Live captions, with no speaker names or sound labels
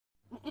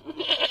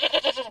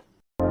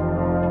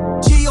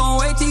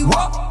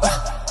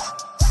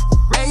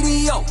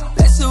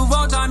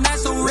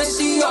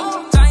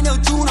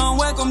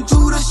welcome to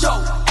the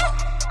show.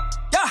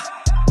 Yeah,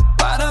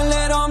 gotta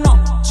let them know.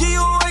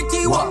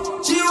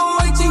 G-O-A-T-Y,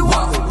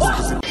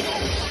 G-O-A-T-Y.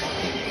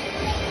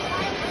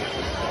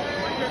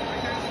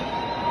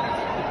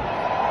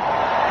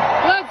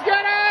 Let's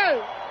get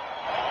it!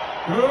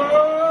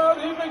 Good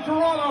evening,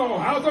 Toronto.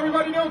 How's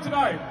everybody doing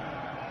tonight?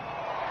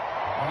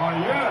 Oh,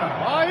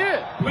 yeah. Oh,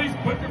 yeah. Please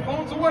put your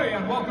phones away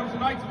and welcome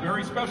tonight's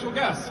very special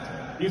guest.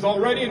 He's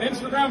already an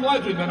Instagram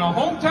legend and a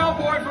hometown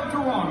boy from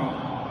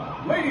Toronto.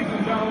 Ladies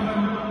and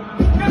gentlemen,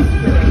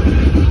 Mr.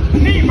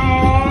 Neema.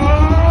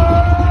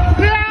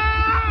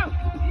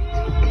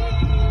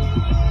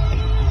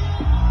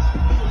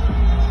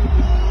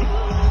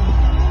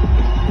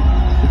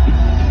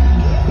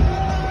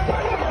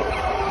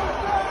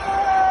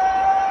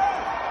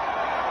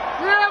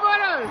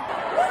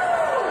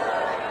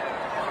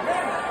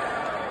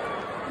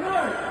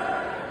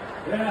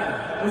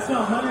 Yeah, what's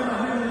up, honey?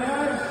 Neema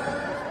Naz?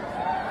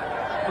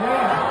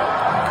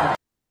 Yeah.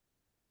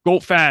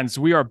 GOAT fans,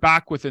 we are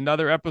back with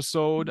another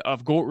episode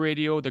of GOAT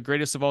Radio, the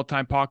greatest of all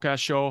time podcast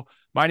show.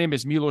 My name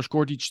is Milos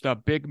Gordic, the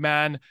Big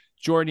Man.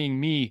 Joining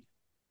me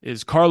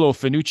is Carlo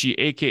Fanucci,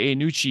 aka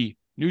Nucci.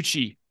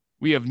 Nucci,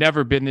 we have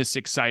never been this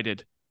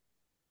excited.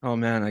 Oh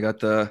man, I got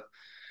the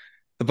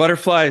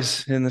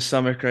butterflies in the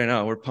stomach right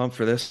now. We're pumped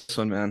for this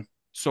one, man.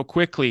 So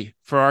quickly,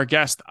 for our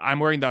guest, I'm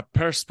wearing the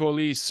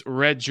Persepolis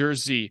red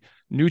jersey.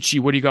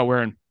 Nucci, what do you got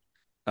wearing?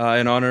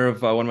 In honor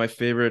of one of my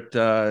favorite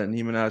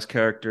Neema Naz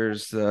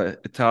characters,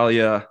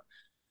 Italia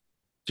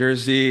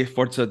jersey,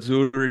 Forza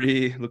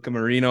Azzurri, Luca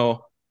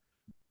Marino.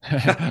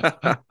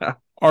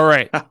 All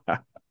right.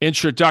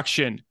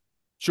 Introduction.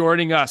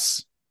 Joining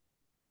us,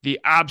 the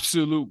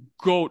absolute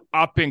GOAT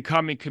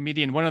up-and-coming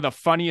comedian, one of the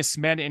funniest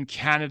men in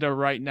Canada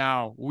right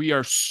now. We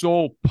are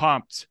so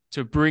pumped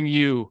to bring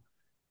you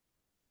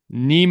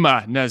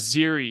Neema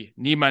Naziri,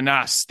 Neema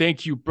Naz.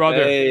 Thank you,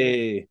 brother.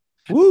 Hey.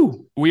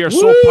 Woo! We are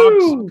so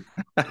pumped.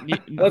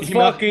 Let's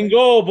fucking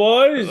go,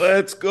 boys.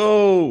 Let's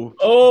go.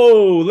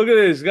 Oh, look at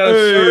this. Got a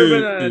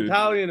Serbian and an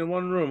Italian in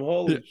one room.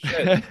 Holy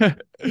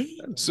shit.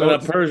 So a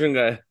Persian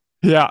guy.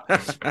 Yeah.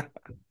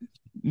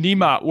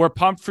 Neema, we're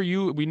pumped for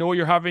you. We know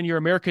you're having your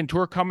American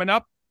tour coming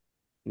up.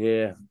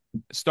 Yeah.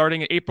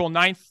 Starting April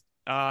 9th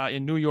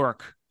in New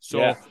York. So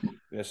yeah.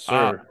 Yes,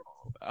 sir.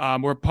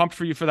 We're pumped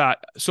for you for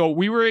that. So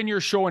we were in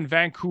your show in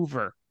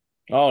Vancouver.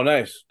 Oh,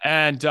 nice.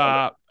 And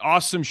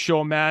awesome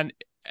show, man.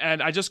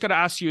 And I just got to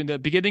ask you, in the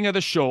beginning of the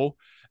show,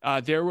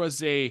 there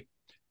was a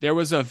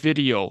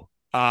video.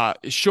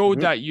 It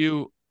showed that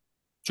you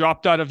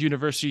dropped out of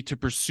university to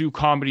pursue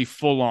comedy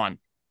full on.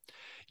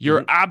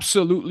 You're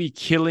absolutely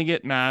killing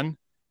it, man.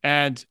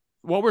 And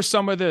what were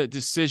some of the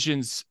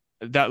decisions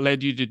that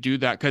led you to do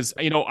that? Because,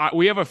 you know,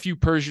 we have a few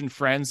Persian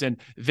friends and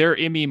their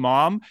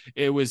imam,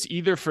 it was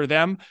either for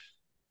them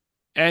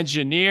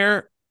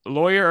engineer,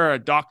 lawyer, or a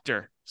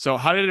doctor. So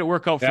how did it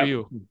work out for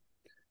you?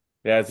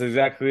 Yeah, it's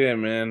exactly it,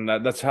 man.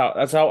 That's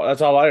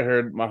all I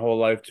heard my whole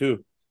life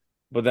too.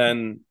 But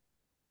then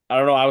I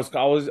don't know, I was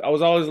always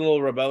a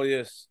little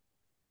rebellious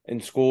in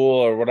school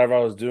or whatever I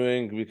was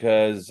doing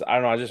because I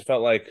don't know, I just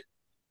felt like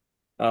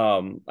I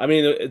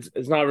mean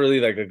it's not really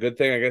like a good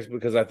thing, I guess,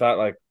 because I thought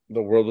like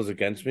the world was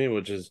against me,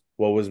 which is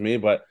what was me,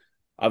 but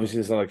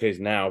obviously it's not the case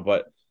now.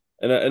 But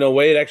in a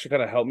way it actually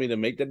kind of helped me to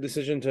make that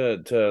decision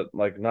to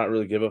like not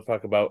really give a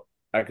fuck about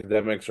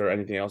academics or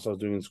anything else I was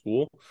doing in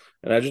school,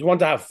 and I just want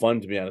to have fun,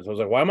 to be honest. I was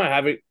like,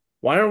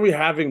 why aren't we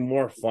having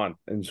more fun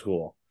in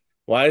school?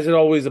 Why is it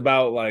always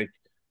about like,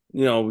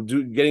 you know,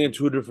 getting a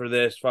tutor for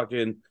this,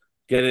 fucking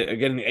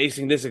getting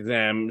acing this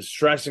exam,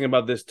 stressing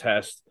about this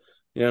test,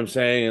 you know what I'm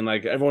saying? And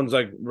like everyone's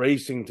like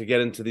racing to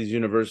get into these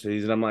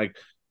universities, and I'm like,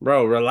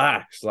 bro,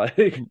 relax.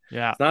 Like,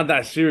 yeah, it's not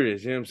that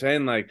serious. You know what I'm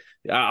saying? Like,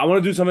 I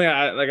want to do something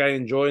I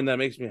enjoy and that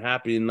makes me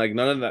happy. And like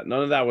none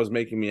of that was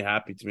making me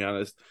happy, to be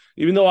honest.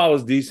 Even though I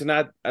was decent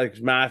at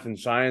like math and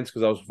science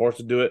because I was forced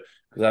to do it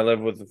because I live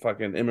with the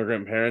fucking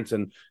immigrant parents,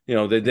 and you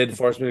know they did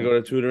force me to go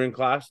to tutoring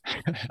class.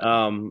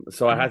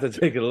 So I had to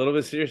take it a little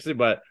bit seriously.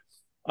 But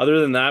other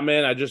than that,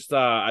 man, I just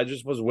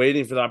was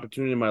waiting for the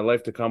opportunity in my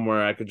life to come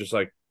where I could just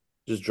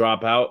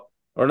drop out,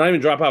 or not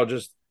even drop out,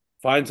 just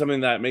find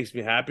something that makes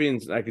me happy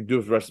and I could do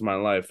it for the rest of my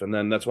life. And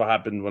then that's what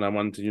happened when I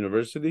went to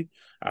university.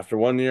 After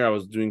 1 year, I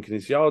was doing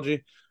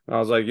kinesiology, and I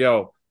was like,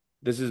 yo,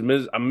 this is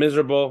I'm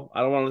miserable.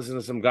 I don't want to listen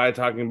to some guy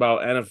talking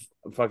about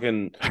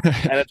fucking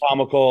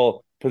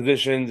anatomical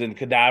positions and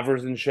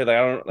cadavers and shit. Like,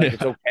 I don't like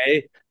It's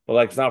okay, but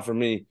like it's not for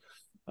me.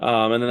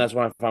 And then that's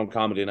when I found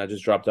comedy, and I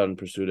just dropped out and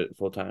pursued it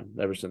full time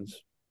ever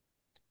since.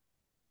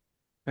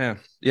 Man,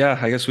 yeah,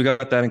 I guess we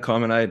got that in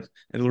common. I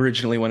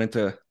originally went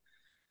into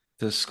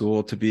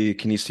school to be a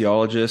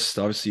kinesiologist,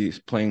 obviously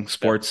playing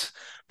sports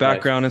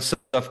background and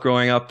stuff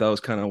growing up. That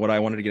was kind of what I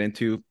wanted to get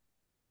into.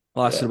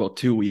 Lasted about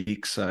 2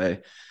 weeks.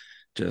 It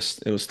was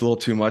a little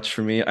too much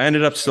for me. I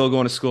ended up still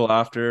going to school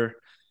after,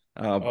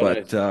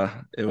 but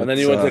and then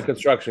you went to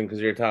construction because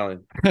you're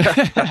Italian.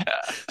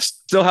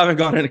 Still haven't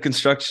gone into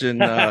construction,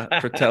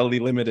 Fratelli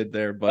Limited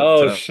there.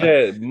 But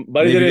shit,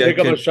 buddy, did you pick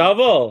up a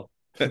shovel?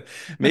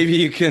 Maybe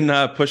you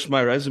can push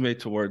my resume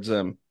towards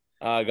them.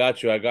 I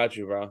got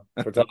you, bro.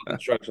 For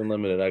Construction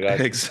Limited, I got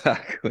you.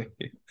 Exactly.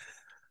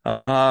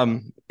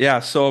 Yeah.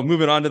 So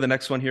moving on to the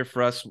next one here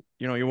for us,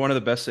 you're one of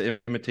the best at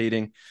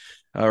imitating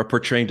or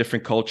portraying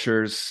different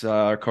cultures,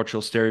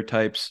 cultural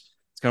stereotypes.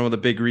 It's kind of one of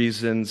the big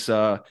reasons,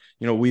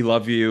 we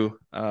love you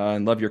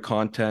and love your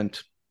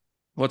content.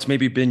 What's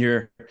maybe been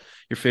your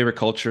favorite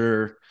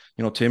culture,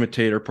 to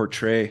imitate or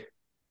portray?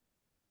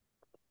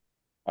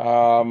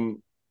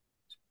 Um,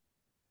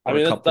 I Or a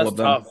mean couple that's of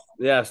them? tough.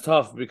 Yeah, it's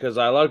tough because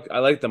I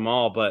like them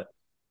all, but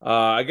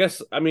I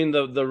guess I mean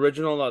the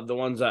original the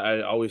ones that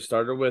I always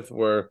started with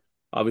were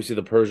obviously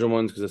the Persian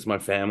ones because it's my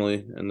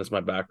family and that's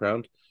my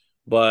background.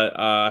 But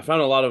I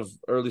found a lot of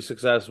early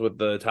success with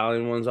the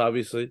Italian ones,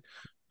 obviously.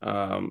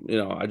 I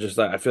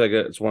feel like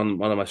it's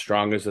one of my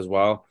strongest as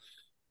well.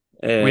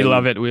 We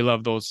love And it. We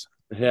love those.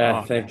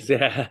 yeah, Oh, thanks.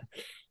 Yeah,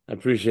 I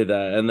appreciate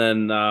that. And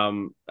then I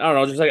don't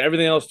know, just like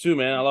everything else too,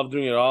 man. I love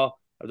doing it all.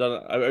 I've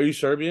done. Are you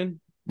Serbian,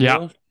 yeah,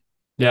 Neela?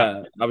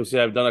 yeah. Yeah, obviously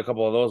I've done a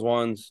couple of those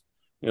ones.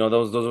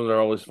 Those ones are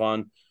always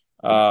fun.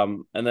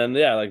 And then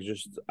yeah, like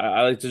just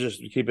I like to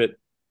just keep it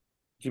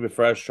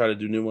fresh. Try to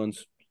do new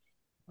ones.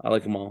 I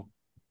like them all.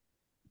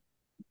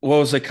 What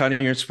was like kind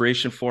of your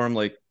inspiration for him?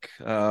 Like,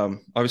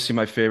 obviously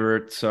my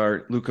favorites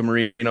are Luca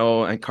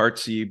Marino and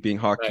Cartzy being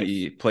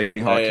Nice. playing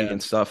Yeah, hockey yeah,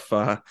 and stuff.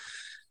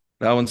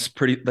 That one's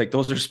pretty, like,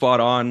 those are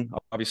spot on.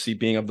 Obviously,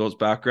 being of those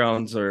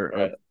backgrounds or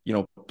right.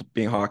 of,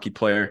 being a hockey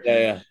player.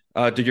 Yeah,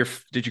 yeah.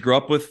 Did you grow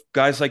up with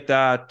guys like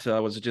that?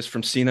 Was it just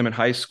from seeing them in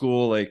high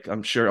school? Like,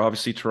 I'm sure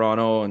obviously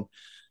Toronto and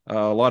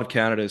a lot of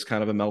Canada is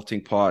kind of a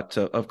melting pot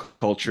of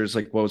cultures.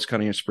 Like, what was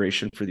kind of your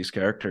inspiration for these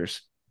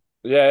characters?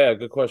 Yeah, yeah,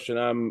 good question.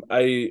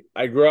 I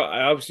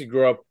obviously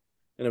grew up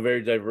in a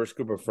very diverse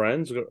group of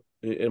friends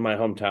in my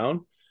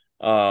hometown.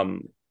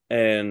 Um,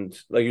 and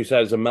like you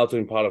said, it's a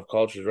melting pot of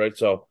cultures, right?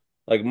 So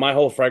like my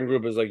whole friend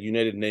group is like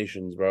United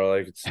Nations, bro.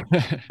 Like it's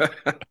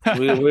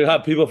we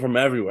have people from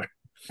everywhere.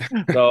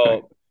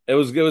 So it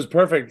was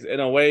perfect in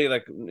a way,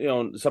 like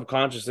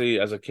subconsciously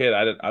as a kid,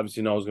 I didn't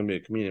obviously know I was gonna be a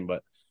comedian,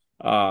 but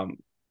um,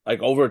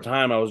 like over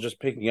time, I was just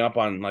picking up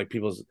on like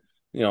people's,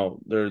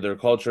 their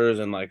cultures,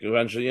 and like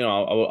eventually,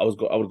 I would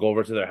go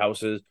over to their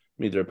houses,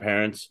 meet their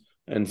parents,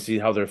 and see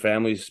how their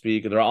families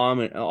speak, and they're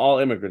all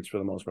immigrants for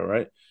the most part,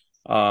 right?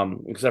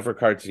 Except for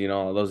Carts,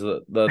 those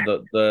are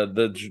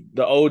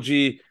the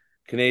OG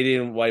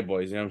Canadian white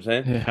boys, you know what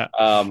I'm saying? Yeah.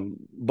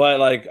 But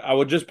like I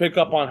would just pick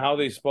up on how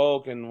they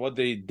spoke and what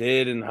they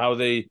did and how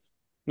they,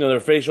 their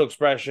facial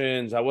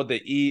expressions, how what they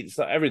eat,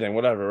 stuff, everything,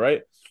 whatever,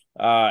 right?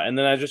 And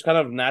then I just kind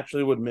of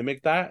naturally would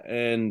mimic that,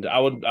 and that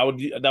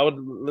would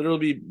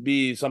literally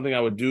be something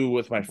I would do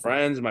with my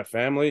friends and my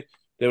family.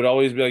 They would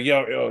always be like,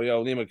 yo,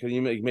 Neema, can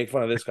you make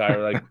fun of this guy,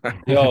 or like,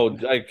 yo,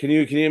 like, can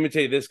you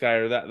imitate this guy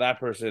or that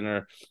person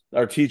or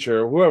our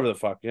teacher or whoever the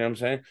fuck, you know what I'm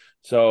saying?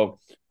 So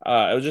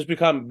it was just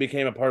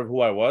became a part of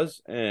who I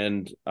was,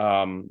 and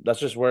that's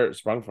just where it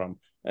sprung from.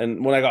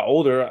 And when I got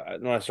older,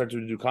 when I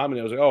started to do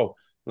comedy, I was like, oh,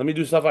 let me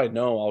do stuff I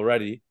know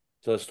already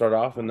to start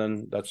off, and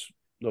then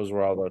those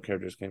were all the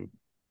characters came.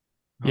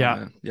 Oh Yeah.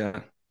 man,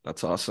 yeah,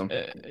 that's awesome.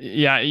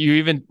 Yeah.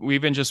 We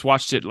even just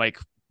watched it like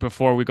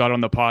before we got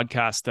on the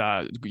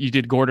podcast. You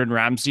did Gordon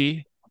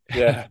Ramsay.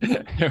 Yeah,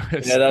 It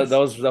yeah, was, that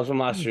was from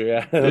last year.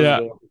 Yeah, that was a yeah.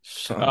 good one.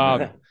 Oh Um,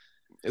 man,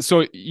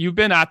 so you've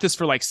been at this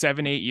for like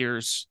 7, 8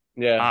 years.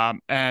 Yeah,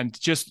 And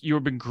just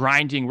you've been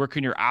grinding,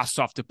 working your ass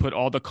off to put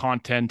all the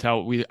content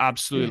out. We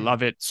absolutely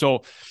love it.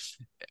 So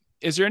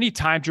is there any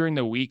time during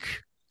the week,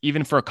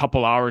 even for a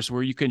couple hours,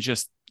 where you can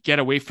just get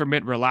away from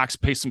it, relax,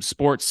 play some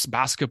sports,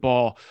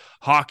 basketball,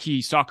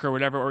 hockey, soccer,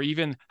 whatever, or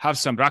even have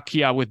some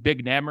rakia with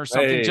Big Nam or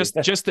something, hey, just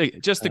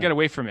to get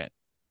away from it?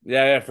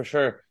 yeah, for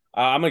sure.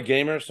 I'm a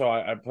gamer, so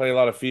I play a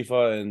lot of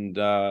FIFA and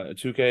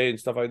 2K and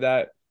stuff like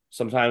that.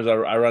 Sometimes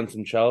I run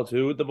some Chell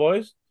too with the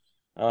boys.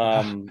 Yeah.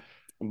 Um,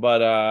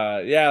 but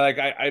yeah, like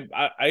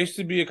I used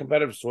to be a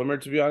competitive swimmer,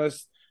 to be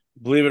honest.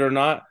 Believe it or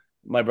not,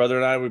 my brother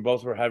and I, we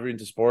both were heavy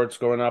into sports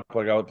growing up.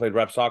 Like I played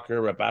rep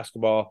soccer, rep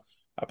basketball.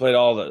 I played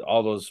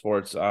all those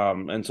sports.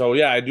 And so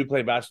yeah, I do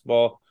play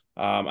basketball.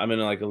 I'm in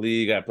like a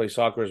league. I play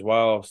soccer as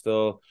well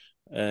still,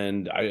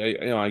 and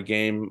I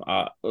game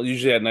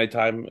usually at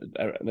nighttime.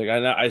 Like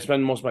I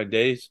spend most of my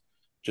days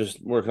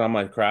just working on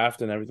my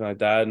craft and everything like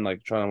that, and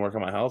like trying to work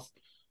on my health.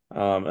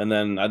 And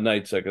then at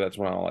nights, like that's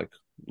when I'll like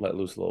let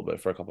loose a little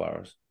bit for a couple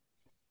hours.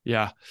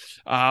 Yeah.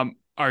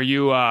 Are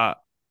you a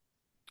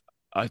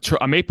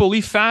Maple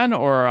Leaf fan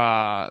or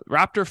a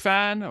Raptor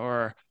fan,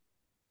 or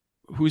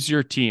who's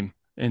your team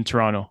in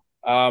Toronto?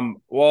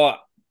 Well,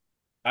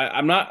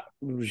 I'm not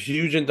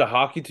huge into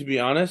hockey, to be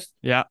honest,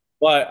 Yeah.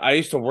 but I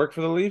used to work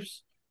for the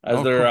Leafs as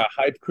Oh, their cool.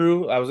 hype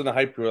crew. I was in the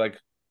hype crew. Like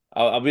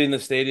I'll be in the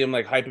stadium,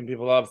 like hyping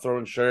people up,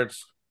 throwing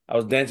shirts. I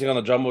was dancing on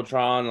the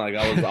jumbotron. Like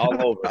I was all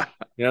over.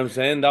 You know what I'm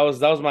saying? That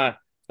was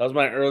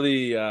my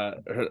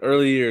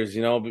early years.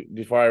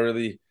 Before I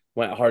really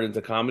went hard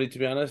into comedy, to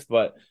be honest.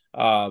 But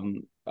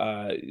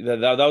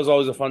that was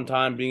always a fun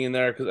time being in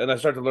there, and I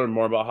started to learn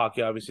more about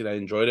hockey. Obviously, and I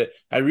enjoyed it.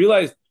 I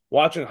realized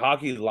watching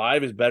hockey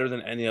live is better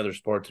than any other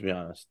sport, to be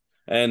honest.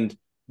 And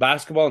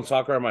basketball and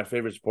soccer are my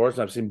favorite sports,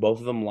 and I've seen both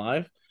of them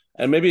live.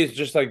 And maybe it's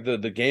just like the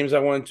games I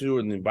went to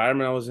and the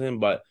environment I was in,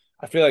 but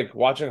I feel like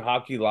watching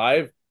hockey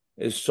live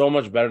is so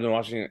much better than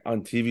watching it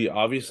on TV,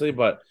 obviously.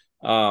 But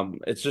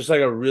it's just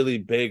like a really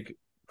big,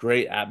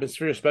 great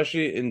atmosphere,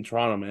 especially in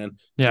Toronto, man.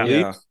 The Yeah.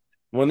 Leafs,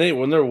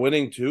 when they're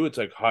winning too, it's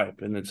like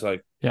hype and it's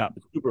like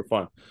it's super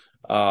fun.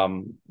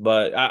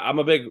 But I'm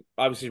a big,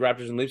 obviously,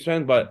 Raptors and Leafs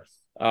fan, but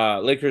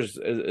Lakers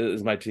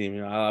is my team.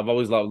 You know, I've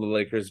always loved the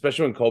Lakers,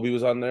 especially when Kobe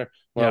was on there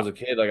when I was a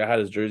kid. Like I had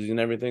his jerseys and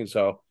everything.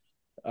 So,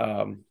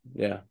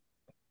 yeah.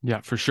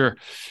 Yeah, for sure.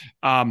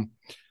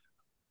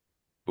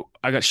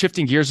 I got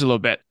shifting gears a little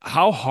bit.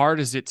 How hard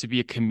is it to be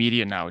a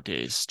comedian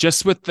nowadays?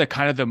 Just with the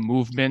kind of the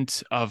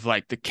movement of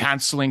like the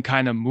canceling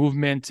kind of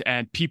movement,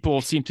 and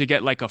people seem to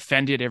get like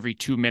offended every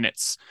 2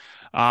 minutes.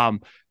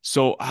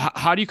 So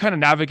how do you kind of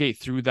navigate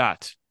through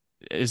that?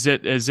 Is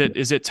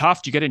it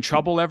tough? Do you get in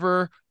trouble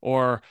ever,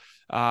 or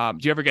do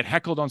you ever get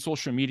heckled on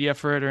social media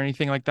for it or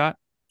anything like that?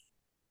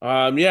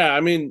 Yeah, I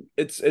mean,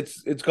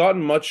 it's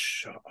gotten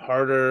much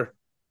harder,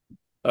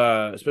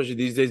 especially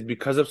these days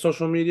because of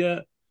social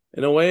media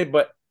in a way,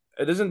 but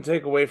it doesn't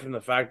take away from the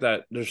fact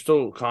that there's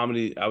still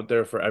comedy out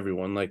there for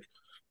everyone. Like,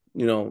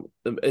 you know,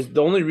 it's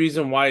the only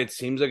reason why it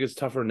seems like it's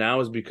tougher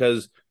now is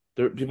because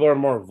people are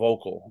more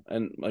vocal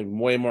and like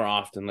way more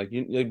often. Like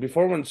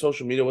before, when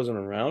social media wasn't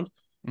around,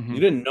 you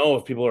didn't know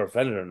if people were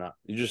offended or not.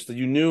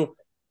 You knew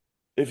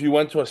if you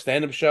went to a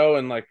stand-up show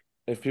and like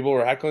if people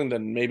were heckling,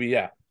 then maybe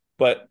yeah.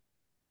 But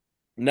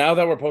now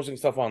that we're posting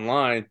stuff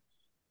online,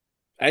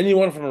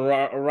 anyone from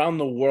around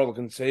the world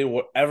can say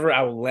whatever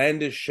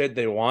outlandish shit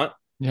they want,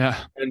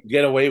 and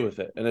get away with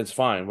it, and it's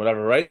fine,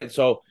 whatever, right?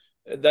 So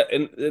that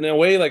in a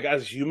way, like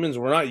as humans,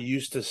 we're not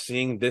used to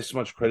seeing this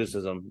much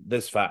criticism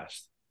this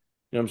fast.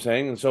 You know what I'm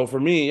saying? And so for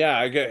me, yeah,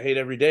 I get hate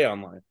every day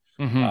online.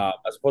 I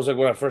suppose like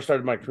when I first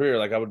started my career,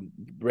 like I would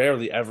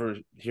rarely ever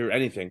hear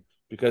anything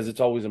because it's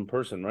always in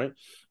person, right?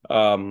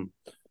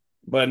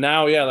 But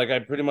now, yeah, like I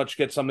pretty much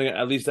get something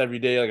at least every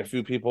day, like a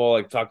few people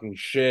like talking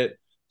shit,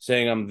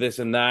 saying I'm this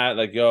and that.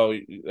 Like, yo,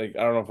 like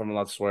I don't know if I'm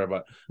allowed to swear,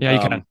 but yeah, you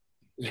can.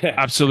 Yeah,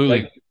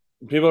 Absolutely. like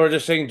people are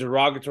just saying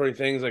derogatory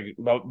things like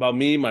about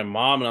me, my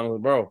mom, and I'm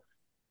like, bro,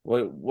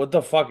 what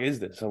the fuck is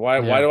this?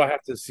 Why do I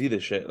have to see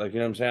this shit? Like, you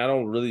know what I'm saying? I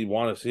don't really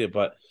want to see it,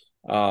 but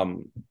I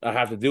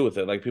have to deal with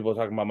it. Like people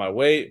talking about my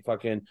weight,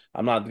 fucking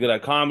I'm not good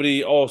at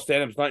comedy. Oh,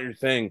 stand-up's not your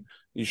thing.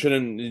 You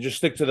just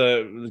stick to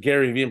the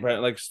Gary Vee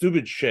impression, like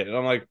stupid shit. And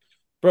I'm like,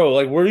 bro,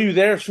 like were you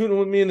there shooting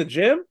with me in the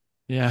gym?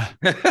 Yeah.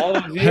 All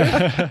those years?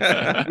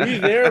 Were you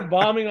there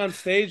bombing on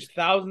stage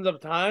thousands of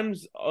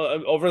times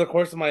over the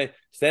course of my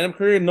stand-up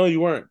career? No,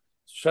 you weren't.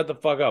 Shut the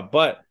fuck up.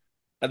 But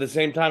at the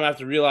same time, I have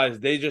to realize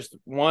they just,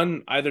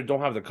 one, either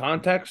don't have the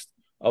context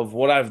of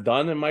what I've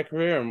done in my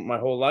career and my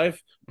whole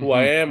life, who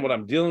I am, what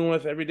I'm dealing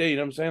with every day. You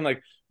know what I'm saying?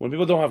 Like when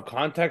people don't have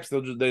context,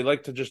 they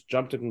like to just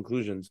jump to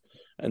conclusions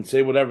and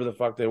say whatever the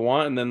fuck they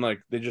want, and then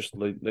like they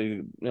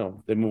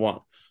move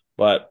on.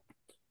 But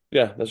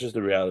yeah, that's just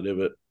the reality of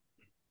it.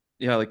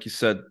 Yeah, like you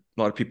said,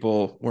 a lot of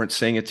people weren't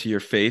saying it to your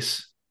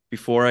face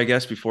before, I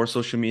guess, before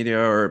social media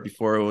or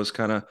before it was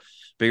kind of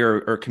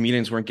bigger, or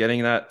comedians weren't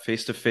getting that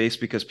face to face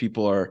because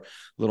people are a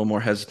little more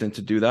hesitant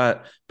to do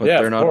that. But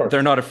Yeah,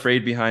 they're not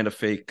afraid behind a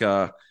fake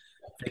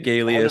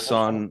alias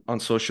 100%. on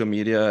social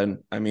media. And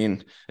I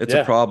mean, it's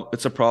a problem.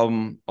 It's a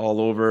problem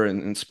all over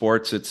in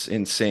sports. It's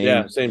insane.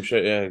 Yeah, same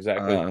shit. Yeah,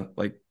 exactly.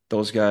 Like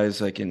those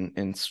guys, like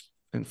in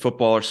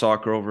football or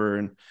soccer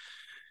over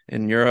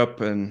in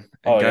Europe, and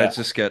guys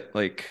just get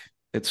like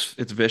it's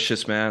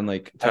vicious, man.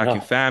 Like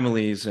attacking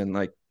families and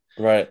like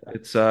right.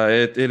 It's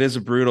it is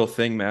a brutal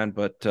thing, man.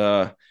 But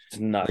it's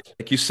nuts.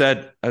 like you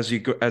said, as you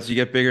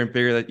get bigger and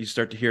bigger, that you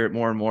start to hear it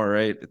more and more,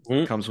 right?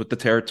 It comes with the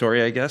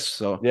territory, I guess.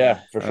 So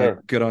yeah, for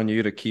sure. Good on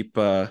you to keep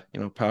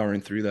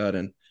powering through that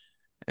and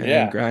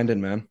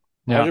grinding, man.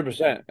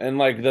 100%. And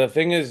like the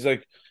thing is,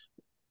 like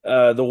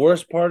the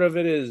worst part of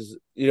it is,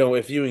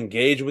 if you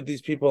engage with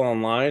these people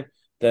online,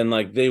 then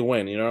like they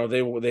win.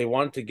 They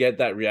want to get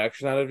that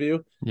reaction out of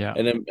you. Yeah.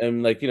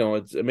 And like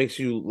it makes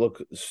you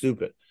look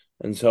stupid.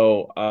 And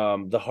so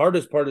the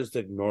hardest part is to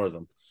ignore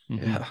them.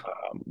 Yeah.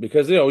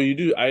 Because you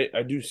do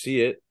I do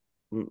see it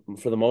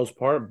for the most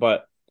part,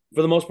 but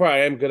for the most part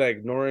I am good at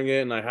ignoring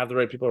it, and I have the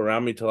right people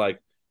around me to like,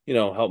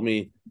 help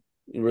me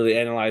really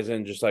analyze it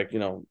and just like,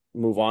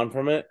 move on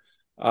from it.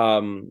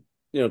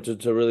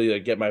 To really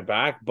like get my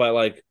back. But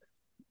like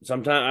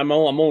sometimes I'm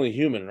only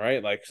human,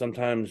 right? Like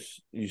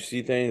sometimes you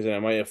see things and it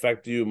might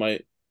affect you,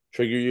 might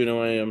trigger you in a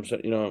way.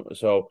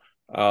 So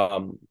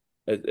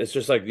it's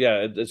just like,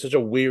 yeah, it's such a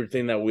weird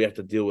thing that we have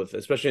to deal with,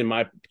 especially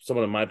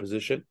someone in my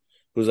position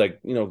who's like,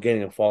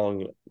 gaining a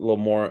following a little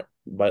more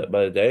by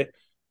the day.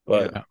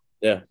 But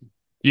yeah.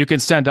 You can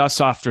send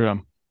us after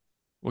them.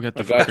 We'll get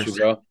the I got you,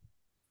 bro.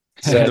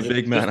 Send the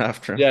big man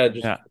after him. Yeah,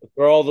 just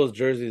throw all those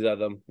jerseys at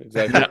them.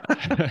 Exactly.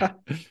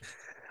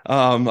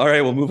 All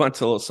right, we'll move on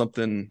to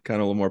something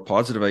kind of a little more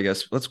positive, I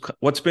guess.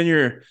 What's been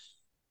your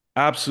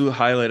absolute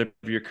highlight of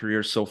your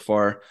career so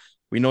far?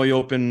 We know you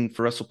opened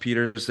for Russell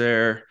Peters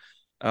there.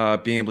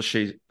 being able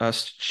to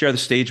share the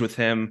stage with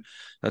him.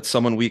 That's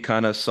someone we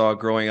kind of saw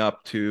growing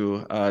up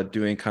to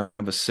doing kind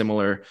of a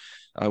similar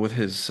with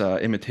his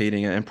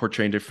imitating and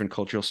portraying different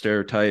cultural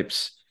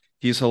stereotypes.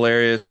 He's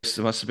hilarious.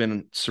 It must have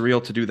been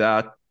surreal to do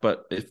that.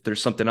 But if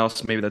there's something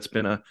else, maybe that's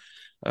been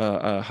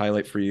a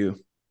highlight for you.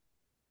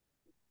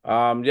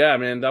 Yeah,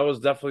 man, that was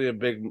definitely a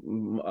big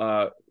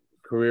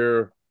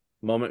career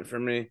moment for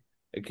me.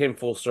 It came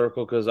full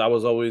circle because I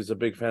was always a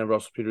big fan of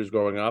Russell Peters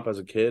growing up as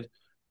a kid.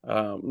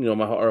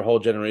 Our whole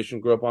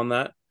generation grew up on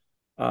that.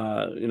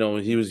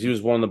 He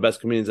was one of the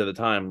best comedians at the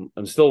time,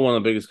 and still one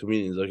of the biggest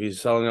comedians. Like he's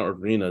selling out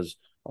arenas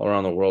all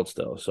around the world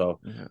still. So,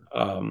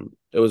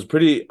 it was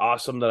pretty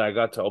awesome that I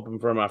got to open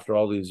for him after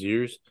all these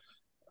years.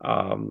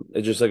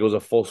 It just like it was a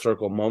full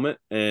circle moment,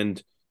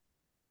 and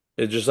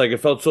it just like it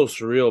felt so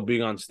surreal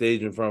being on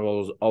stage in front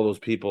of all those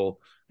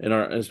people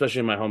especially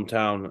in my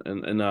hometown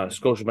in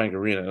Scotiabank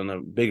Arena, in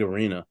a big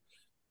arena,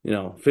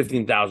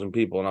 15,000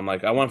 people, and I'm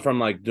like, I went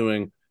from like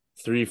doing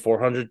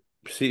 300-400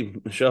 seat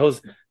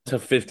shows to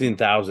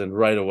 15,000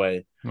 right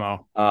away.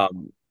 Wow.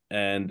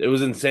 And it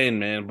was insane,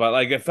 man. But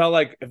like it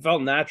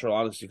felt natural,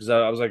 honestly, because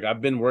I was like,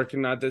 I've been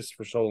working at this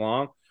for so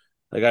long,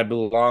 like I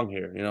belong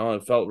here,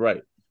 it felt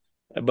right.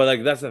 But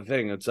like that's the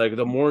thing. It's like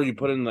the more you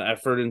put in the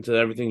effort into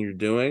everything you're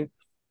doing,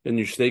 and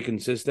you stay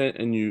consistent,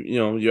 and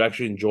you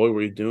actually enjoy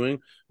what you're doing.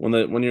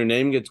 When your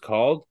name gets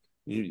called,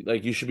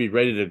 you should be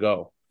ready to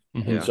go.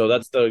 And so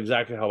that's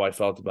exactly how I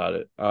felt about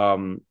it.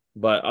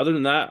 But other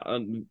than that,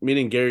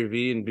 meeting Gary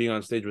Vee and being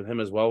on stage with him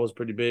as well was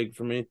pretty big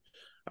for me.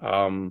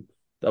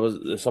 That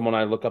was someone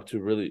I look up to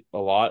really a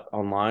lot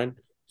online.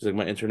 He's like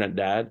my internet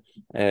dad,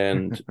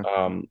 and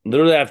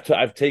literally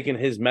I've taken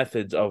his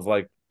methods of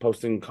like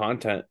posting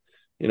content,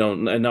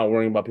 and not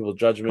worrying about people's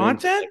judgment.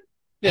 Content?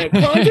 Yeah,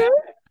 content.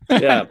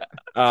 Yeah.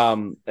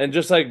 And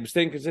just like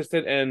staying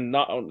consistent and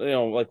not,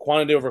 like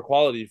quantity over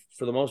quality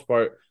for the most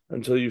part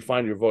until you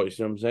find your voice.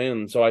 You know what I'm saying?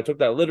 And so I took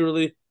that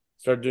literally,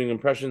 started doing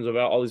impressions of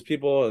all these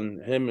people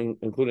and him,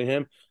 including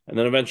him. And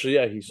then eventually,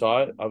 yeah, he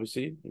saw it,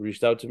 obviously, he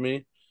reached out to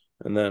me,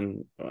 and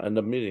then I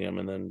ended up meeting him.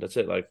 And then that's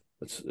it. Like,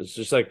 it's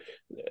just like,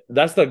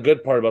 that's the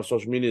good part about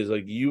social media is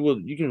like,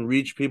 you can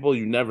reach people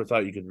you never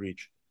thought you could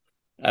reach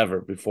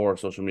ever before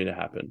social media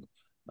happened.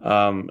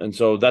 And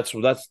so that's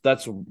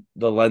the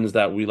lens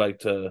that we like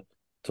to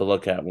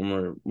look at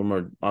when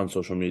we're on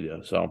social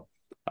media. So,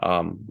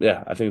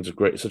 yeah, I think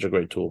it's such a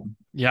great tool.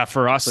 Yeah,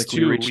 for us like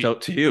too. we reached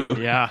out to you.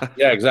 Yeah.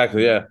 Yeah,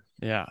 exactly. Yeah.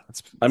 Yeah.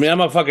 I mean, I'm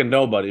a fucking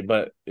nobody,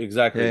 but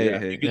exactly.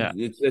 Hey, yeah.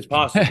 hey. It's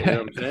possible. You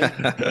know what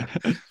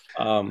I'm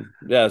saying?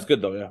 Yeah, it's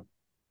good though. Yeah. You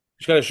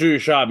just got to shoot your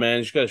shot, man.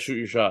 You just got to shoot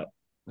your shot.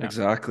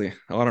 Exactly.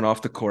 On and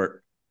off the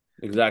court.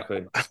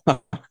 Exactly.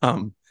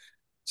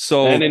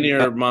 So And in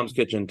your mom's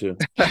kitchen too.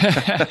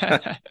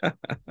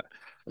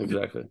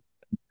 Exactly.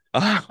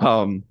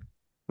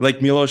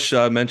 Like Milos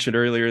mentioned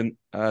earlier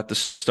at the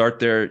start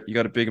there, you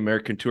got a big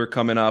American tour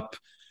coming up.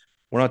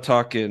 We're not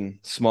talking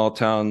small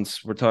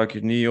towns. We're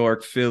talking New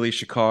York, Philly,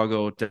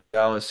 Chicago,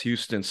 Dallas,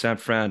 Houston, San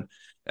Fran,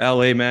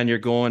 LA, man. You're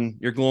going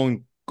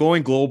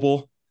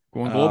global.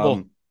 Going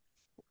global.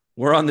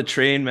 We're on the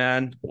train,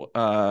 man. If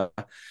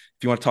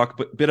you want to talk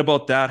a bit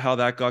about that, how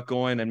that got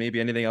going, and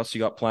maybe anything else you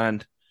got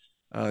planned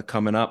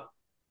coming up.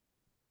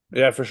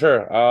 Yeah, for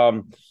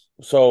sure.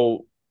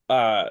 So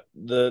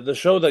the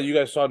show that you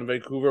guys saw in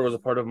Vancouver was a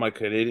part of my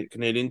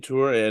Canadian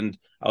tour, and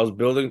I was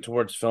building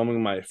towards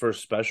filming my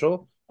first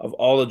special of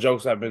all the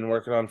jokes I've been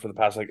working on for the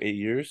past like 8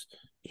 years,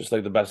 just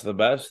like the best of the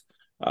best.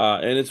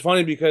 And it's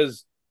funny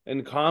because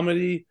in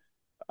comedy,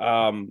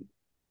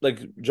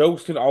 like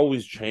jokes can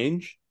always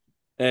change.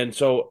 And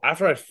so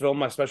after I filmed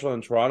my special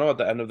in Toronto at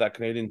the end of that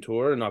Canadian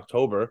tour in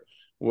October,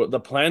 the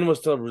plan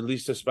was to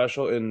release the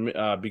special in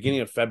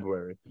beginning of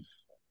February.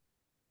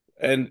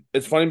 And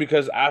it's funny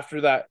because after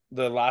that,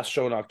 the last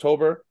show in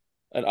October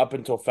and up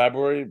until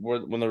February,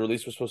 when the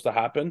release was supposed to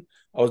happen,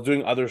 I was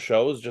doing other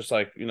shows, just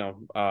like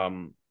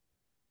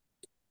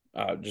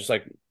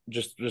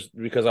just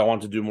because I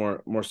wanted to do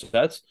more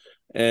sets,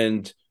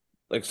 and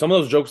like some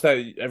of those jokes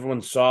that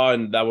everyone saw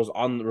and that was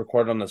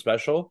recorded on the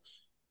special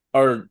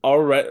are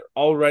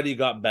already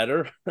got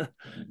better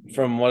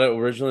from what it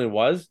originally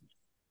was,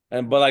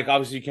 but like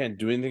obviously you can't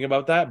do anything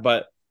about that.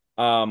 But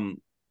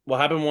what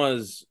happened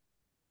was.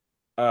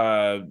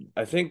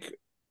 I think,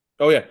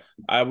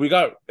 we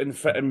got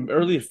in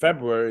early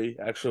February,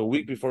 actually a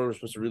week before we were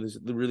supposed to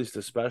release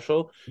the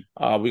special.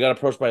 We got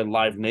approached by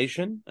Live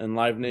Nation, and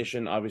Live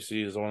Nation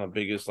obviously is one of the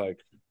biggest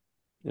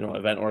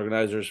event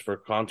organizers for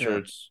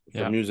concerts,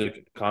 for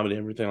music, comedy,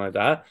 everything like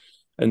that.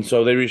 And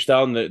so they reached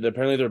out, and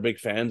apparently they're big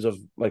fans of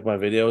like my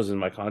videos and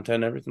my content,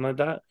 and everything like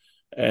that.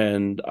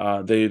 And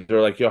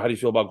they're like, "Yo, how do you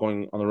feel about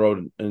going on the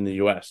road in the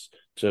U.S.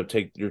 to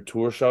take your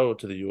tour show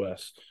to the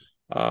U.S.?"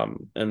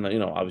 And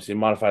obviously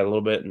modify it a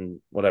little bit and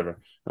whatever.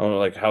 And I'm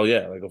like, hell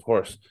yeah, like of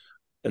course.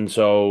 And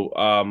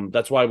so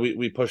that's why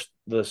we pushed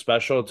the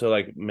special to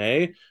like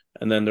May,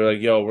 and then they're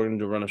like, yo, we're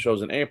gonna run the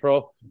shows in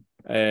April,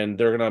 and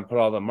they're gonna put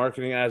all the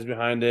marketing ads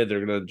behind it.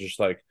 They're gonna just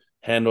like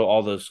handle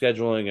all the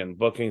scheduling and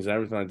bookings and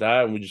everything like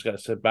that. And we just gotta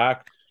sit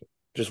back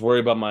just worry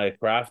about my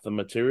craft, the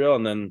material,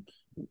 and then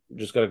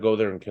just gotta go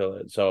there and kill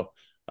it. So,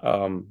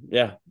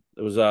 yeah,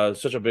 it was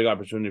such a big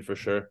opportunity for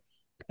sure.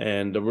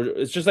 And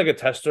it's just like a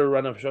tester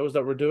run of shows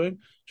that we're doing,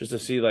 just to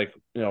see like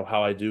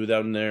how I do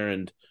down there,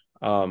 and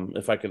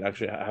if I can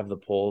actually have the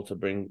pull to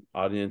bring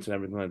audience and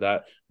everything like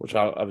that, which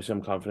obviously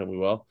I'm confident we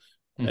will.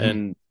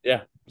 And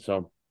yeah,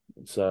 so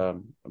it's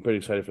I'm pretty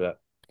excited for that.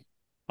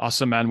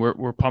 Awesome, man.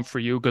 We're pumped for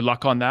you. Good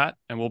luck on that,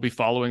 and we'll be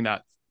following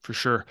that for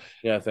sure.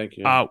 Yeah, thank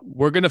you.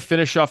 We're gonna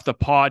finish off the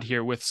pod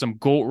here with some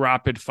GOAT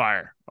rapid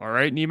fire. All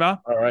right, Neema?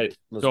 All right,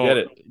 let's get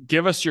it.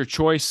 Give us your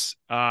choice.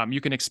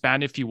 You can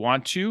expand if you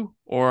want to,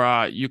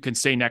 or you can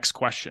say next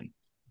question.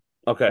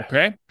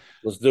 Okay.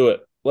 Let's do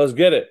it. Let's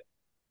get it.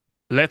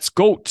 Let's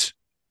GOAT.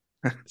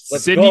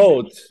 Let's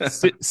GOAT.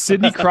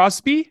 Sidney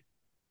Crosby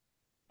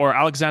or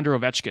Alexander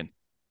Ovechkin?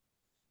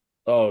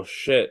 Oh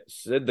shit.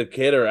 Sid the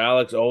Kid or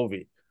Alex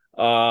Ovi?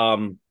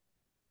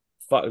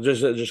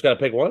 Just gotta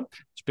pick one?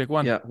 Just pick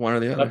one. Yeah, one or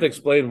the I other. have to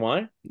explain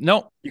why?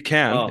 No. You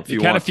can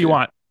if you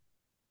want.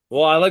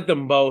 Well, I like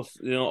them both.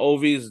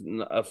 Ovi's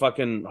a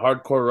fucking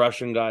hardcore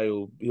Russian guy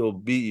he'll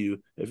beat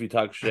you if you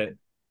talk shit.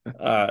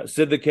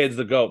 Sid the Kid's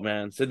the GOAT,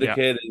 man. Sid the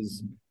Kid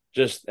is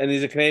and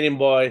he's a Canadian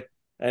boy,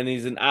 and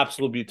he's an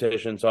absolute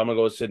beautician. So I'm gonna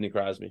go with Sidney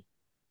Crosby.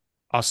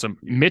 Awesome.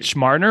 Mitch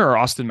Marner or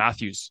Austin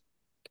Matthews?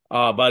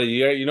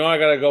 Buddy, I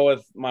gotta go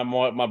with my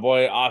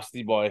boy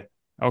Austin boy.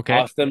 Okay.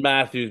 Austin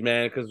Matthews,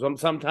 man, because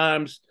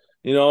sometimes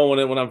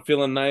when I'm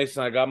feeling nice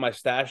and I got my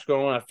stash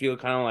going, I feel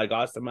kind of like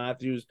Austin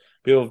Matthews.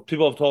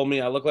 People have told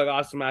me I look like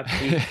Austin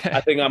Matthews.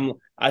 I think I'm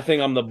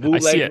the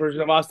bootleg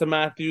version of Austin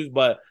Matthews,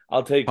 but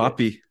I'll take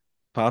Poppy.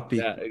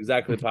 Yeah,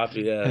 exactly,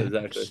 Poppy. Yeah,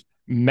 exactly.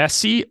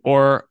 Messi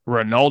or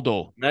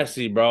Ronaldo?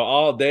 Messi, bro,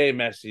 all day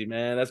Messi,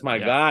 man. That's my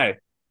guy.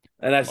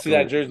 And I see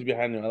that jersey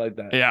behind you. I like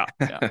that. Yeah.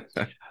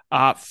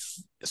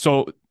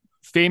 So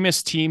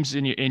famous teams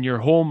in your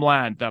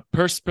homeland: the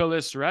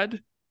Persepolis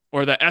Red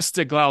or the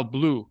Esteghlal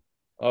Blue?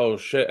 Oh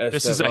shit!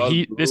 This is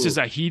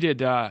a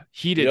heated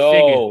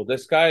Yo,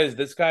 this guy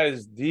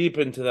is deep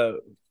into the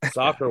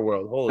soccer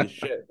world. Holy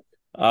shit!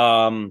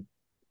 I'm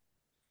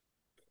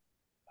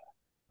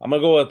gonna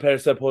go with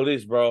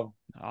Persepolis, bro.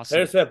 Awesome.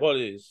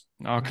 Persepolis.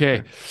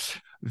 Okay,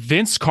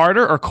 Vince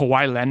Carter or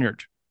Kawhi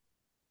Leonard?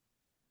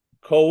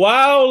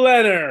 Kawhi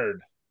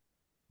Leonard.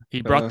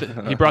 He brought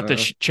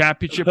the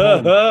championship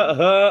home.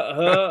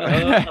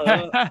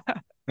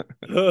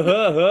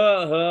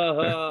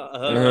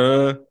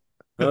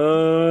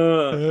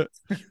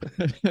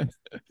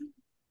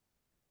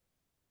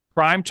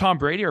 Prime Tom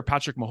Brady or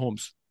Patrick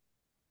Mahomes?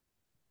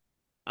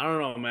 I don't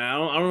know,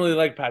 man. I don't really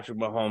like Patrick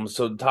Mahomes,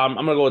 so I'm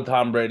gonna go with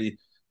Tom Brady.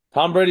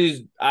 Tom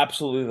Brady's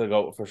absolutely the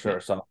GOAT for sure.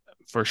 So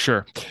for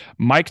sure,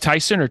 Mike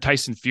Tyson or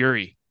Tyson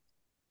Fury?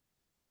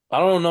 I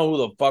don't know who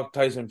the fuck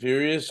Tyson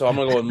Fury is, so I'm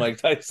gonna go with Mike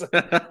Tyson.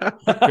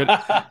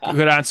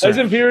 Good answer.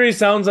 Tyson Fury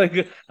sounds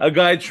like a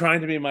guy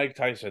trying to be Mike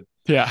Tyson.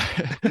 Yeah.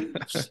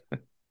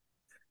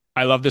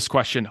 I love this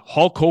question.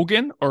 Hulk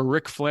Hogan or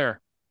Ric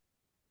Flair?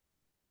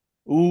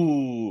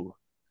 Ooh.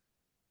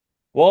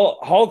 Well,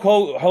 Hulk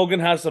Hogan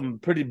has some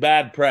pretty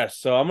bad press,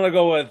 so I'm gonna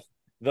go with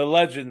the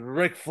legend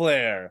Ric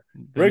Flair.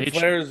 Ric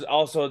Flair is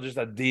also just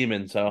a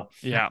demon, so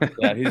yeah,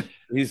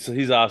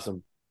 he's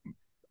awesome.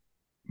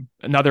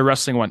 Another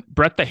wrestling one: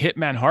 Bret the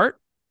Hitman Hart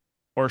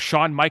or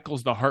Shawn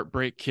Michaels the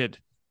Heartbreak Kid?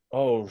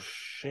 Oh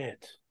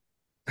shit,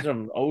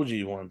 some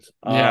OG ones.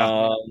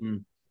 Yeah.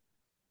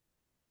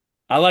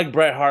 I like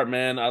Bret Hart,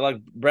 man. I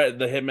like Bret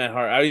the Hitman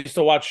Hart. I used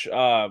to watch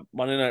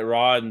Monday Night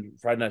Raw and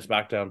Friday Night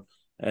SmackDown,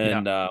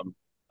 and I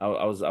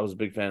was a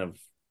big fan of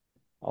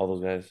all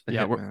those guys.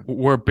 Yeah,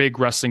 we're big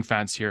wrestling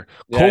fans here.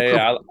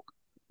 Me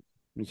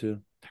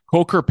too.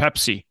 Coke or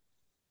Pepsi?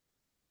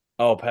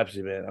 Oh,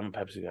 Pepsi, man. I'm a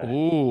Pepsi guy.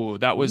 Ooh,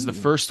 that was the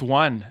first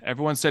one.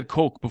 Everyone said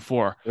Coke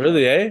before.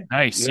 Really, eh?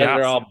 Nice. You guys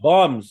are all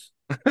bums.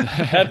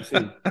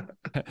 Pepsi.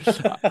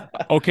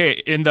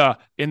 Okay, in the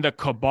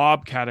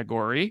kebab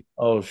category.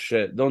 Oh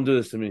shit! Don't do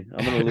this to me.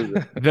 I'm gonna lose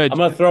it. I'm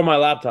gonna throw my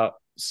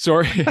laptop.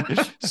 Sorry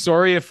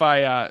if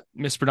I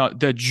mispronounced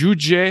the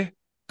juje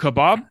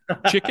kebab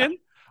chicken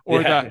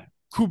or the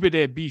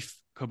kubide beef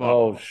kebab.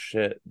 Oh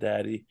shit,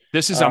 daddy!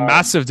 This is a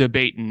massive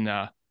debate in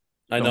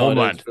I know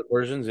homeland.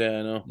 Versions. Yeah,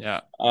 I know.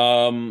 Yeah.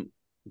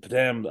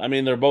 Damn. I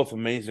mean, they're both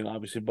amazing,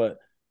 obviously, but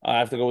I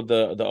have to go with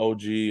the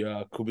OG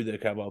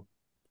kubide kebab.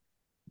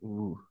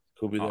 Ooh,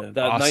 kubide.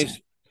 That awesome. Nice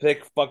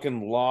thick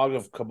fucking log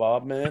of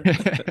kebab, man.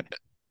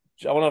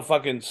 I want to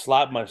fucking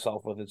slap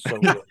myself with it. So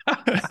good.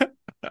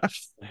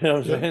 You know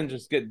what I'm saying?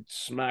 Just get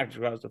smacked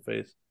across the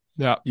face.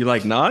 Yeah. You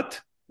like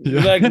not? You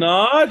like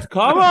not?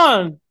 Come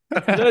on.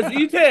 Let's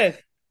eat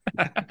it.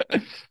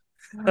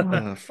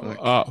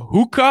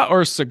 Hookah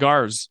or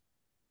cigars?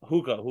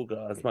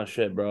 Hookah. That's my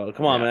shit, bro.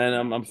 Come on, man.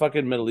 I'm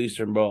fucking Middle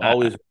Eastern, bro.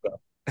 Always hookah.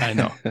 I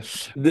know.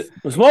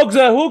 Smoke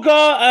the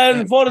hookah,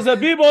 and for the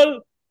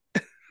people,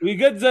 we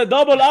get the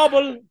double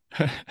apple.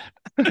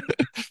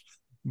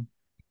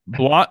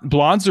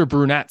 Blondes or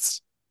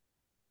brunettes?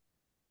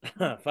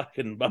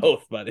 Fucking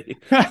both, buddy.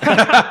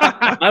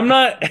 I'm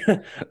not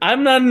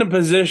in a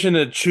position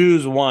to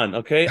choose one.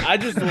 Okay, I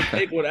just will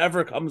take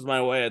whatever comes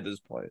my way at this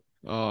point.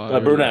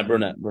 Brunette.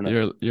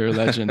 You're a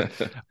legend.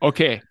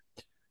 Okay,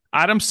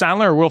 Adam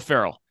Sandler or Will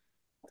Ferrell?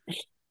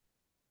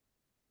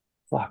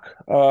 Fuck.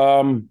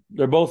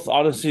 They're both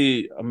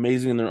honestly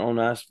amazing in their own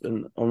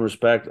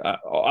respect.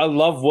 I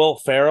love Will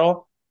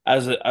Ferrell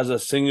as a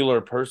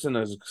singular person,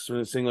 as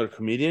a singular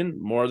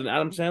comedian, more than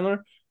Adam Sandler.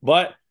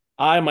 But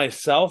I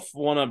myself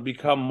want to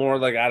become more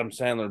like Adam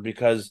Sandler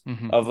because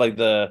of like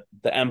the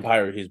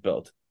empire he's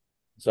built.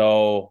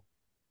 So,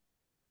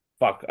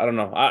 fuck. I don't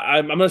know.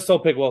 I'm gonna still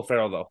pick Will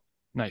Ferrell though.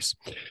 Nice.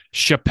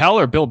 Chappelle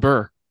or Bill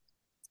Burr?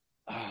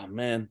 Oh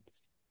man,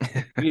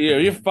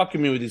 you're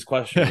fucking me with these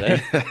questions. Eh?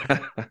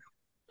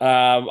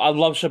 I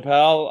love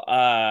Chappelle.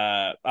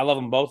 I love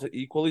them both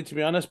equally, to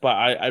be honest. But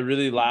I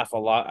really laugh a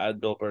lot at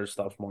Bill Burr's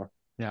stuff more.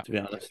 Yeah, to be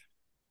honest.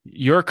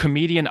 Your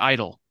comedian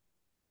idol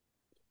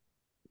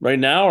right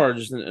now, or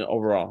just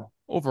overall?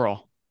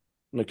 Overall,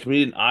 my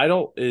comedian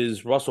idol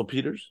is Russell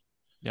Peters.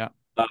 Yeah.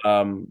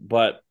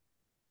 But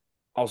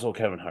also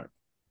Kevin Hart.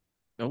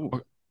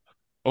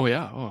 Oh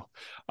yeah.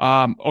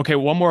 Oh. Okay.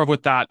 One more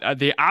with that.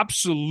 The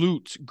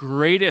absolute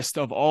greatest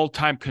of all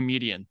time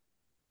comedian.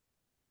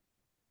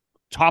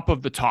 Top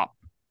of the top.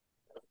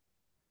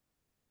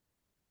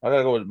 I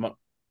gotta go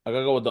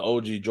with the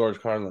OG George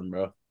Carlin,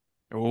 bro.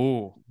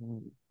 Oh,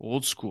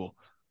 old school.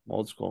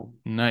 Old school.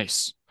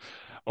 Nice.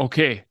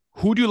 Okay.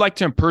 Who do you like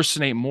to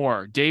impersonate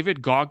more,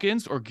 David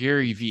Goggins or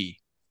Gary Vee?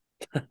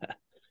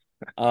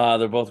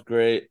 They're both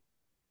great.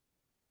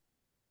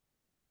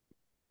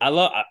 I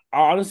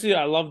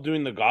love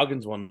doing the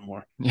Goggins one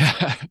more.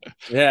 Yeah.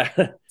 Yeah.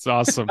 It's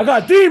awesome. I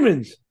got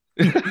demons.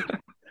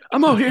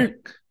 I'm out here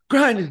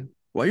grinding.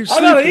 While you're I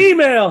sleeping. got an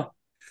email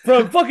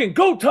from fucking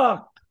Goat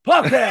Talk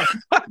podcast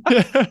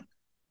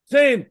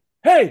saying,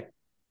 "Hey,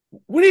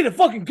 we need a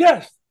fucking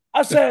guest."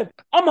 I said,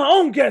 "I'm my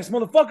own guest,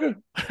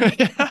 motherfucker."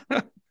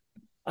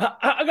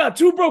 I got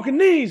 2 broken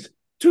knees,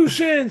 2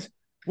 shins,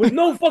 with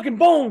no fucking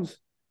bones,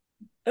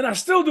 and I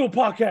still do a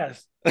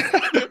podcast.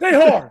 Stay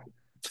hard.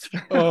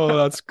 Oh,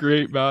 that's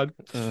great, man.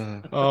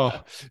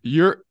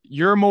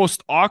 Your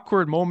most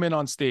awkward moment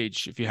on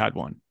stage, if you had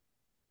one.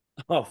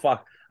 Oh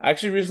fuck! I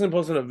actually recently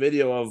posted a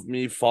video of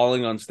me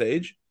falling on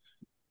stage.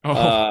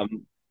 Oh.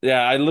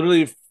 Yeah, I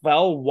literally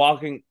fell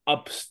walking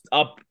up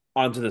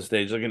onto the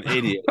stage like an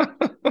idiot.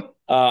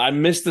 I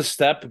missed the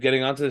step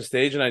getting onto the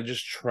stage, and I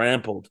just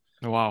trampled.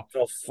 Wow!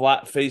 Fell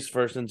flat face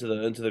first into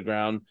the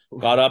ground.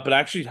 Got up and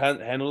actually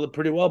handled it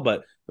pretty well,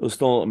 but it was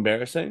still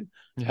embarrassing.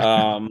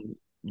 Yeah.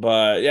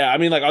 But yeah, I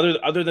mean, like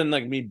other than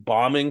like me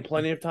bombing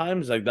plenty of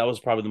times, like that was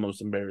probably the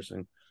most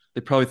embarrassing.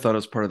 They probably thought it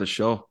was part of the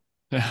show.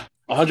 Yeah.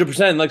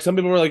 100%. Like some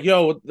people were like,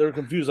 "Yo," they're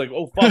confused. Like,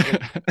 "Oh fuck,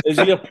 is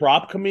he a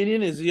prop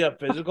comedian? Is he a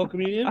physical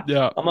comedian?"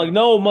 Yeah. I'm like,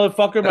 "No,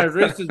 motherfucker, my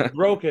wrist is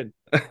broken."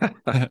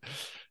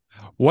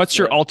 What's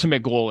your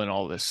ultimate goal in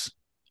all this?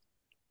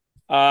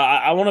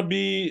 I want to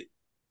be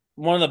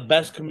one of the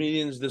best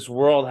comedians this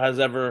world has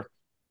ever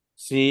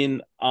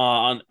seen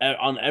on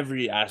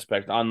every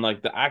aspect, on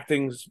like the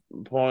acting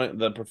point,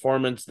 the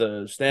performance,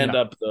 the stand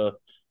up, the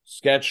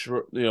sketch,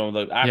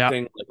 the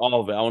acting, like all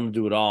of it. I want to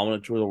do it all. I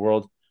want to tour the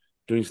world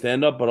doing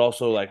stand up, but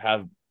also like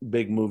have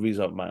big movies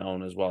of my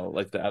own as well,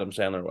 like the Adam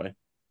Sandler way.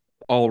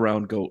 All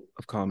around goat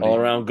of comedy. All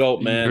around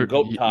goat, man.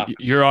 Goat talk.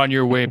 You're on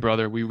your way,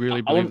 brother. We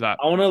really believe that.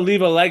 I want to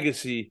leave a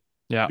legacy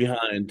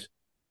behind.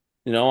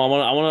 I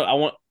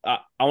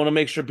want to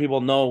make sure people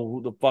know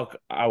who the fuck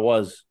I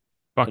was.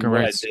 Fucking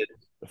right.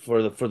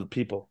 For the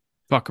people.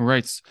 Fucking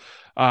rights.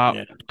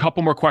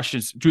 Couple more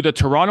questions. Do the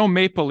Toronto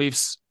Maple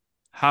Leafs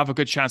have a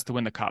good chance to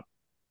win the cup?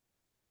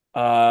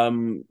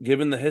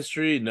 Given the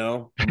history,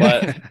 no.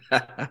 But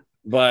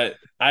but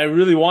I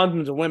really want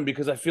them to win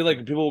because I feel like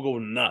people will go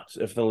nuts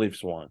if the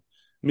Leafs won.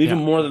 Even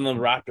more than the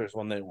Raptors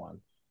when they won.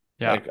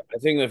 Yeah. Like, I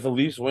think if the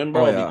Leafs win,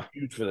 bro, it'll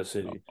be huge for the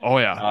city. Oh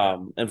yeah.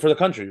 And for the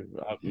country.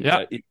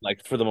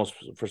 Like for the most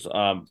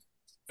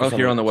out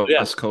here on the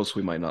West Coast,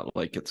 we might not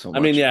like it so much.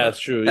 I mean, yeah,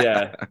 that's true.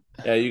 Yeah.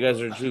 Yeah, you guys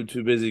are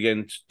too busy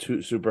getting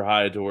too super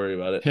high to worry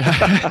about it.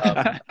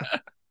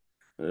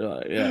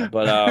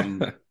 But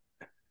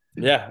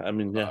yeah, I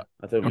mean, yeah.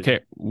 I think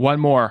okay, one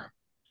more.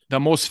 The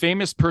most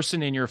famous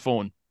person in your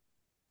phone.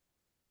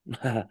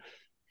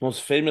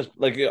 Most famous,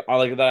 like that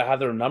I have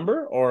their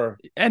number or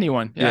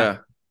anyone. Yeah.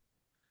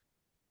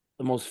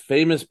 The most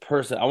famous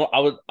person. I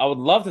would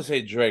love to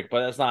say Drake,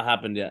 but that's not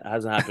happened yet. It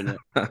hasn't happened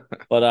yet.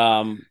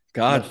 But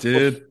God,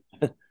 dude.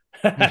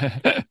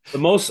 The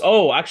most.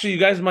 Oh, actually, you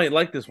guys might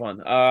like this one.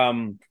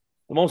 The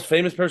most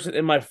famous person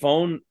in my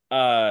phone.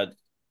 That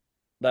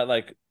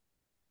like,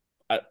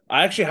 I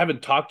actually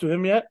haven't talked to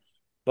him yet,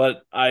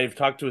 but I've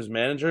talked to his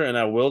manager, and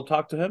I will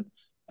talk to him.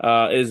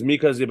 Is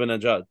Mika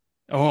Zibanejad.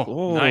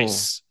 Oh,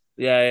 nice.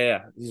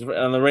 Yeah. He's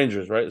on the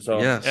Rangers, right? So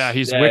yeah,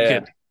 he's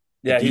wicked.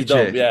 Yeah, he's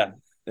dope.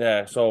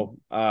 Yeah. So,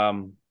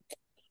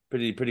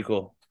 pretty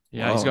cool.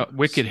 Yeah, he's got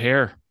wicked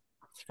hair.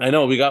 I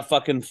know we got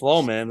fucking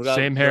flow, man. We got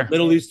Same here.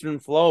 Middle Eastern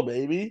flow,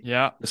 baby.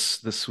 Yeah. The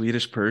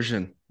Swedish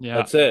Persian. Yeah.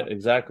 That's it.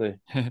 Exactly.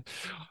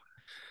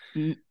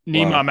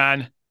 Neema, Wow.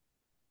 man,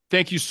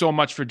 thank you so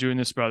much for doing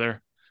this,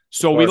 brother.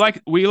 So course.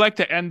 we like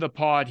to end the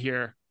pod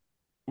here.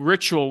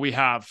 Ritual we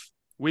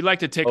like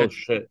to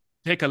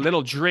take a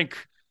little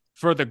drink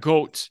for the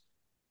goat.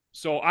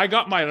 So I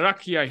got my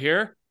rakia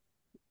here.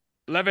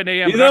 11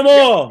 a.m.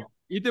 Idemo,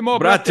 Idemo,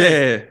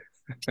 brate.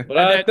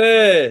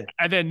 brate.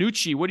 And then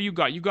Nucci, what do you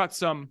got? You got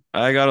some.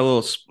 I got a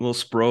little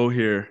spro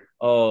here.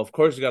 Oh, of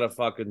course you got a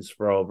fucking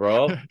spro,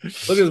 bro. Look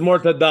at his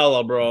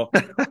mortadella, bro.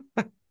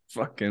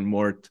 Fucking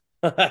Mort.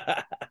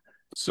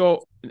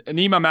 So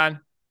Neema, man,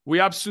 we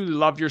absolutely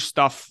love your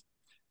stuff.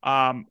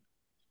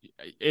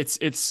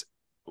 It's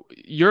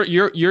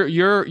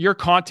your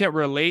content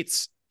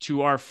relates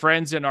to our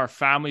friends and our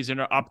families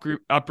and our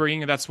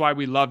upbringing. That's why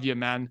we love you,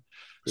 man.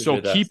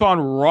 So keep on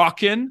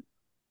rocking.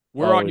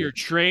 We're on your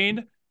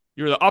train.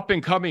 You're the up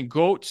and coming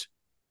goat.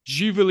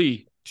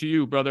 Jivali to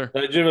you, brother.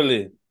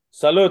 Jivali.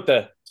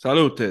 Salute.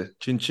 Salute.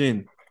 Chin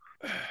chin.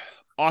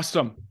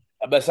 Awesome.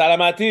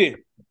 Salamati.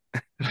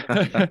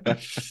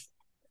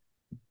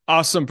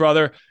 Awesome,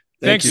 brother.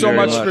 Thanks so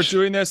much for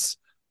doing this.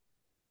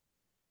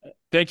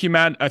 Thank you,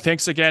 man.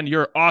 Thanks again.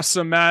 You're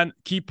awesome, man.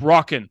 Keep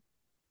rocking.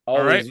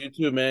 Always. All right. You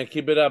too, man.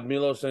 Keep it up,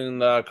 Milos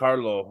and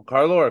Carlo.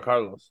 Carlo or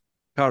Carlos?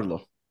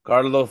 Carlo.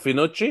 Carlo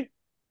Finucci?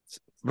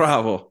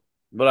 Bravo.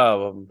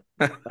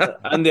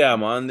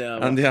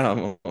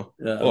 Andiamo.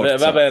 Yeah.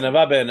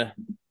 Va bene.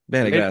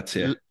 Bene,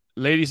 grazie.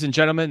 Ladies and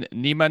gentlemen,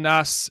 Neema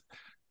Naz,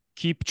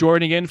 keep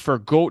joining in for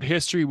GOAT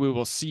History. We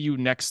will see you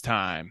next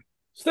time.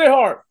 Stay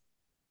hard.